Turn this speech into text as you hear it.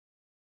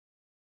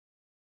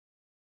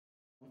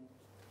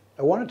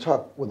I want to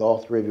talk with all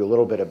three of you a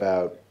little bit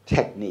about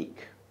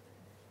technique.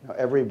 You know,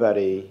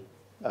 everybody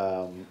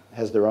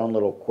has their own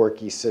little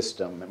quirky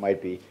system. It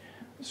might be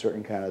a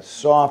certain kind of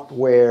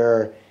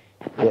software.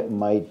 It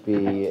might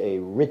be a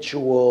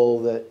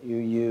ritual that you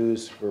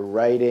use for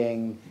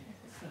writing.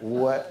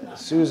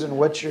 Susan,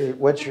 what's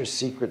your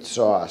secret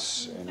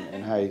sauce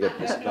and how you get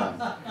this done?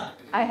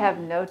 I have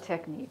no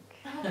technique.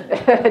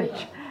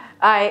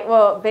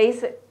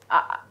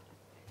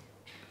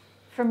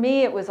 For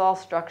me, it was all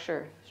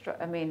structure.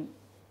 I mean,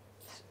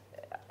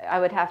 I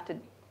would have to,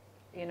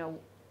 you know.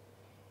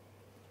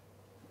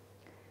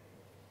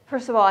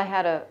 First of all, I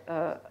hired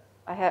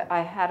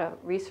a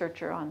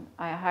researcher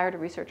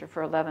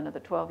for 11 of the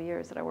 12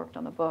 years that I worked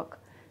on the book,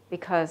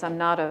 because I'm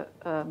not a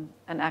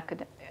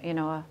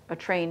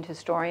trained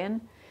historian,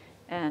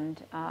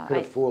 and could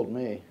have fooled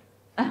me.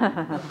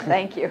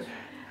 Thank you.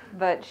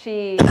 But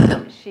she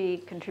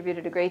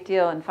contributed a great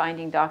deal in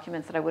finding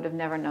documents that I would have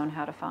never known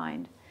how to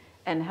find,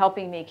 and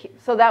helping me keep.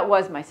 So that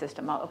was my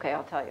system. I'll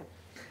tell you.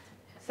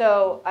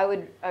 So I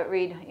would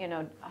read, you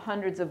know,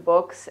 hundreds of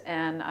books,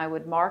 and I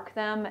would mark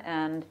them,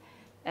 and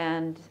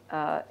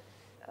I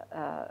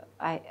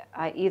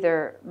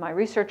either my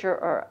researcher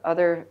or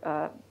other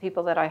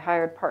people that I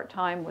hired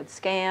part-time would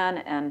scan,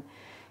 and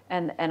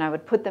I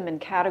would put them in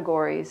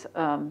categories,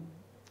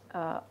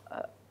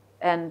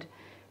 and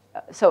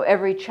so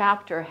every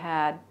chapter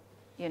had,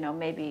 you know,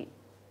 maybe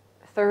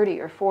 30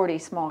 or 40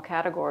 small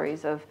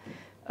categories of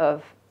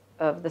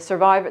the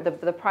survivor,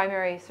 the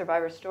primary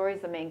survivor stories,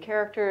 the main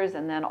characters,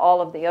 and then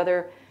all of the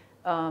other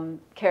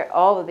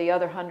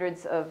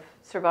hundreds of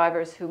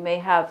survivors who may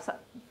have,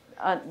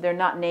 they're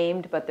not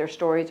named, but their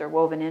stories are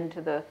woven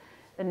into the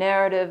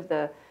narrative,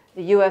 the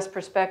U.S.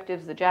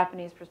 perspectives, the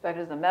Japanese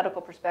perspectives, the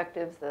medical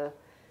perspectives, the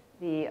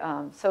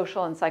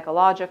social and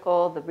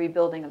psychological, the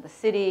rebuilding of the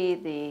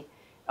city,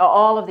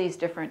 all of these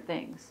different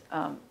things.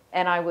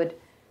 And I would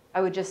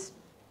just,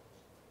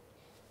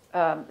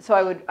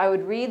 so I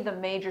would read the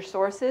major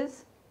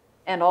sources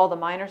and all the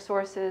minor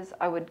sources.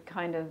 I would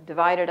kind of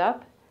divide it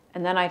up,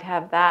 and then I'd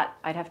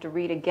have to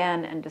read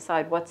again and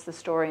decide what's the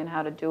story and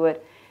how to do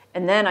it.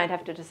 And then I'd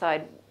have to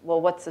decide, well,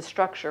 what's the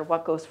structure,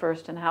 what goes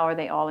first, and how are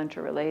they all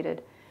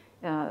interrelated?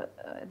 The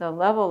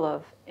level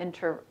of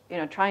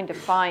trying to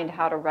find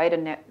how to write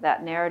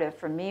that narrative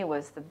for me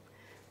was the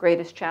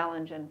greatest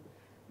challenge. And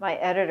my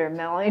editor,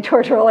 Melanie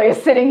Tortoroli,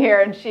 is sitting here,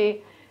 and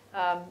she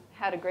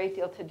had a great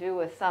deal to do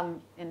with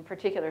in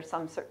particular,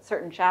 some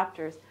certain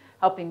chapters,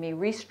 helping me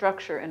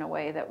restructure in a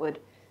way that would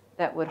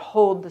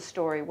hold the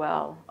story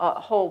well,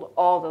 hold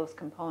all those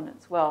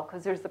components well,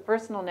 because there's the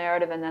personal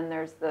narrative, and then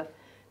there's the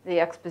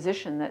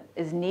exposition that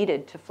is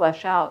needed to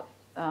flesh out.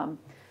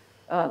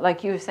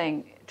 Like you were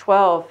saying,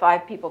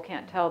 5 people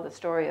can't tell the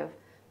story of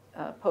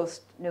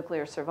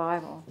post-nuclear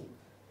survival.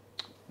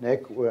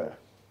 Nick?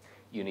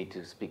 You need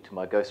to speak to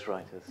my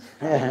ghostwriters.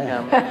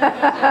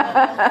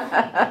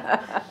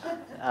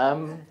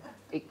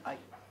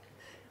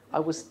 I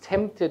was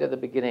tempted at the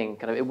beginning,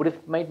 it would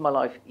have made my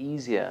life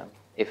easier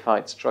if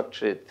I'd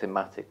structured it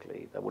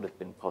thematically. That would have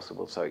been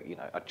possible. So, you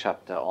know, a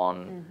chapter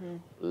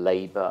on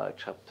labor, a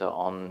chapter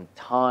on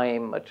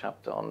time, a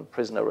chapter on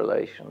prisoner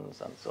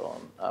relations, and so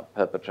on,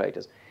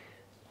 perpetrators.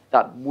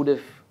 That would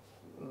have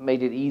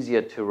made it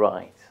easier to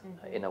write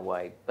in a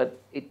way, but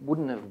it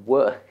wouldn't have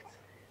worked,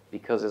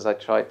 because, as I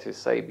tried to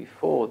say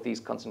before, these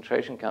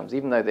concentration camps,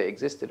 even though they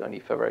existed only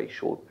for a very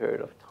short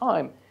period of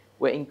time,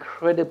 were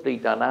incredibly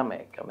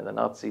dynamic. I mean, the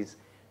Nazis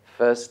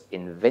first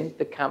invent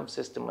the camp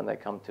system when they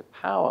come to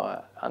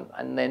power,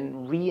 and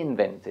then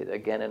reinvent it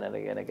again and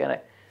again and again.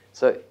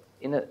 So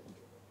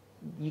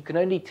you can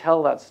only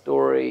tell that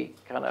story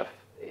kind of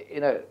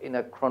in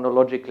a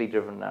chronologically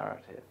driven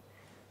narrative.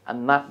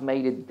 And that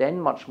made it then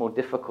much more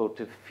difficult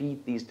to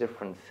feed these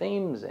different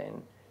themes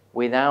in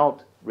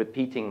without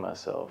repeating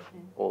myself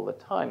all the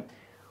time.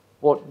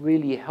 What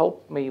really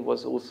helped me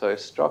was also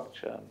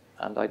structure.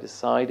 And I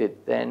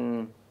decided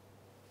then,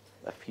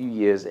 a few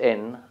years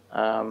in,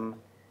 on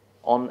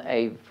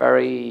a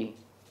very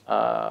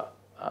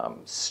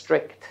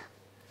strict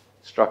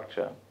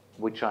structure,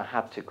 which I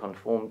had to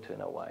conform to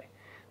in a way.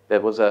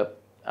 There was a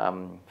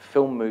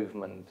film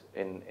movement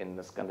in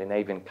the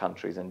Scandinavian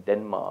countries, in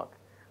Denmark,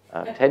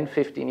 10,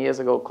 15 years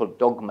ago, called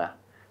Dogma.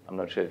 I'm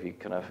not sure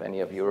if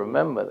any of you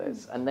remember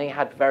this. And they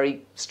had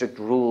very strict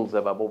rules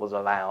about what was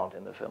allowed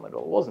in the film and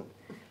what wasn't.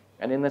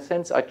 And in a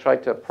sense, I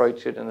tried to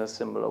approach it in a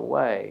similar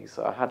way.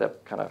 So I had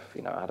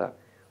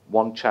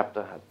one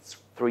chapter had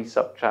 3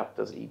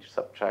 sub-chapters. Each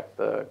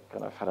sub-chapter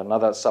kind of had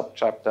another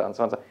sub-chapter, and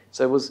so on.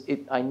 So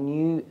I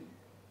knew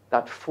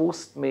that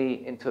forced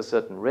me into a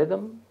certain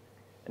rhythm,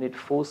 and it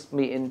forced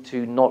me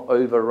into not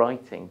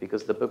overwriting,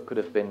 because the book could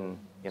have been,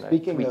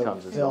 Speaking 3 of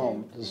times as film,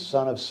 long. does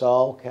Son of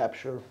Saul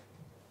capture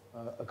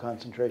a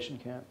concentration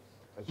camp?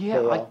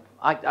 Yeah,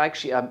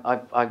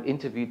 I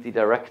interviewed the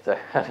director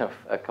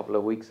a couple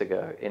of weeks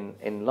ago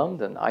in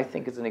London. I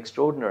think it's an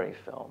extraordinary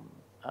film.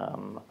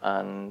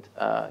 And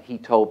he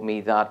told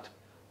me that,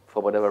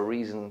 for whatever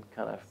reason,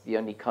 kind of the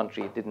only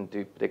country it didn't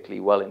do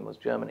particularly well in was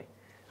Germany.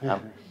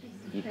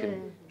 you can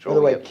By draw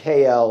the way, your-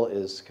 KL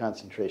is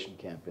concentration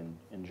camp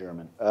in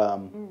German.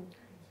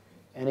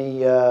 Any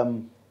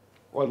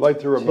Well, I'd like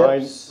to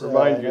remind tips?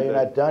 I you know you're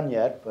not done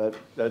yet, but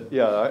that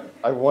yeah,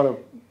 I won an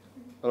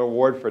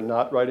award for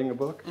not writing a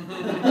book.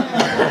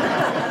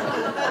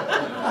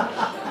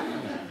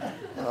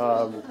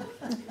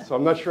 So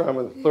I'm not sure I'm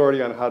an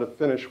authority on how to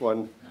finish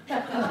one.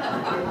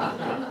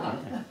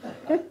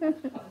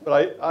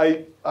 But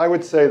I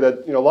would say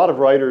that a lot of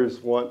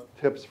writers want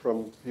tips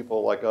from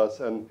people like us,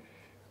 and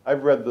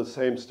I've read the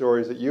same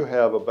stories that you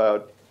have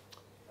about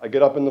I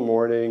get up in the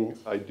morning,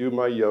 I do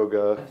my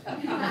yoga,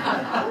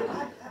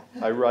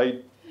 I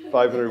write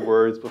 500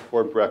 words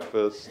before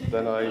breakfast,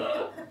 then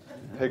I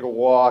take a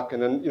walk,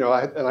 and then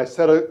I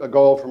set a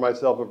goal for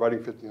myself of writing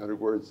 1,500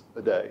 words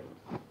a day,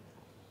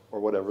 or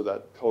whatever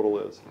that total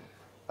is.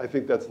 I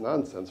think that's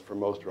nonsense for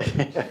most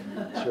writers.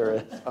 sure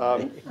is.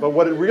 But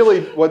what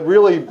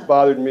really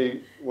bothered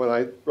me when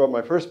I wrote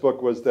my first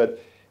book was that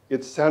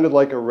it sounded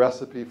like a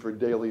recipe for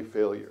daily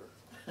failure.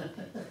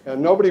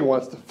 And nobody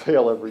wants to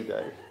fail every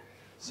day.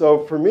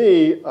 So for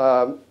me,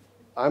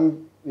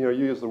 you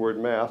use the word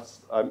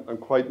maths. I'm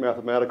quite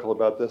mathematical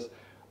about this.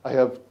 I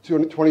have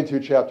 22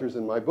 chapters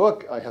in my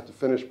book. I have to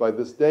finish by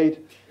this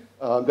date.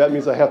 That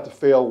means I have to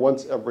fail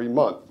once every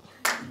month.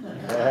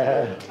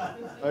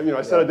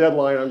 I set a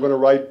deadline. I'm going to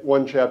write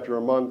one chapter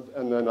a month,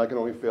 and then I can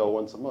only fail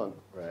once a month.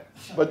 Right.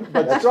 But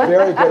That's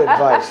very good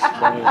advice.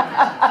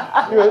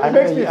 I'm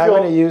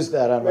going to use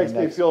that on my next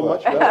Makes me feel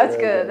book. much better. That's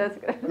good, that's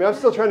good. I mean, I'm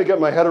still trying to get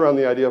my head around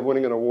the idea of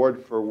winning an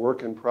award for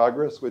work in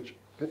progress, which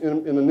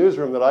in the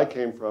newsroom that I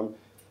came from,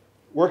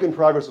 work in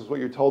progress was what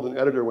you told an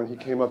editor when he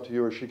came up to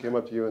you or she came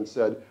up to you and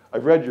said,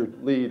 I've read your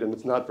lead and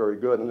it's not very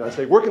good. And I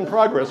say, work in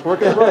progress,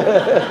 work in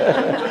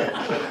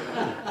progress.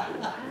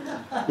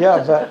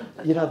 Yeah,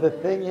 but the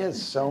thing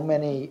is, so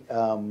many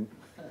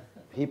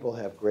people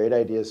have great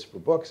ideas for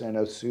books. I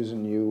know,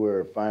 Susan, you were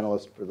a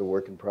finalist for the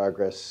Work in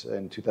Progress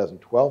in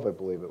 2012, I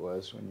believe it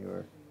was, when you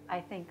were I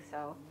think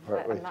so.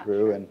 partway I'm not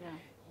through. sure, And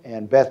yeah.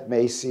 and Beth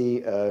Macy,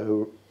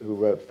 who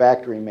wrote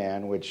Factory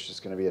Man, which is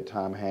going to be a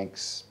Tom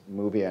Hanks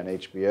movie on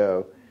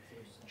HBO,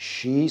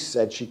 she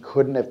said she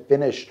couldn't have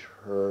finished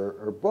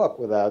her book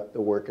without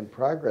the Work in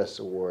Progress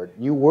award.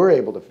 You were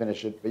able to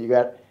finish it, but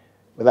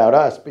without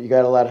us, but you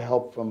got a lot of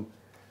help from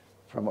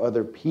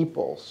other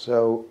people.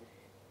 So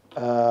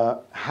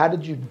how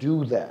did you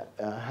do that?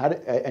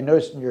 I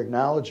noticed in your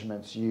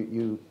acknowledgments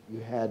you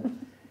had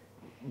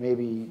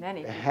maybe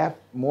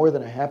more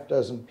than a half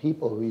dozen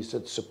people who you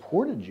said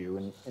supported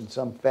you in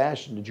some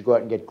fashion. Did you go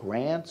out and get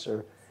grants,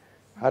 or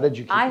how did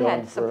you keep going? I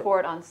had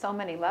support on so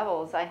many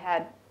levels. I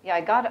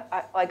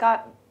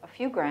got a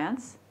few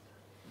grants,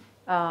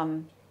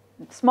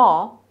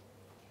 small.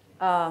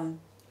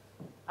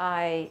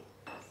 I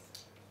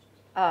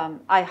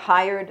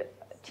hired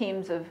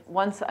teams of,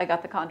 once I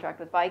got the contract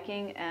with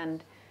Viking,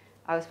 and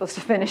I was supposed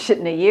to finish it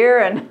in a year,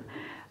 and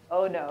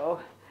oh no.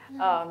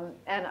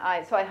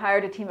 So I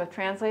hired a team of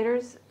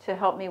translators to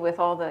help me with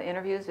all the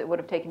interviews. It would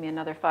have taken me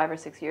another 5 or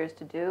 6 years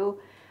to do.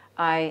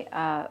 And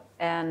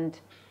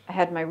I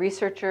had my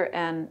researcher,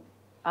 and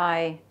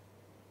I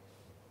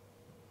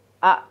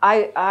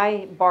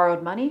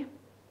borrowed money.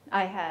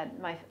 I had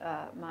my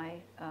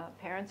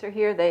parents are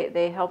here.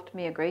 They helped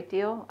me a great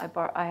deal.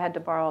 I had to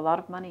borrow a lot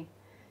of money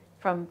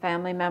from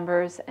family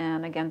members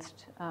and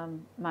against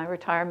my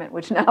retirement,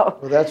 which now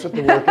Well, that's what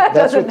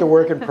the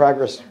Work in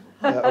Progress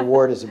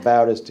award is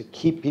about, is to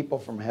keep people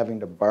from having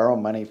to borrow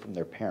money from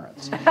their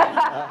parents.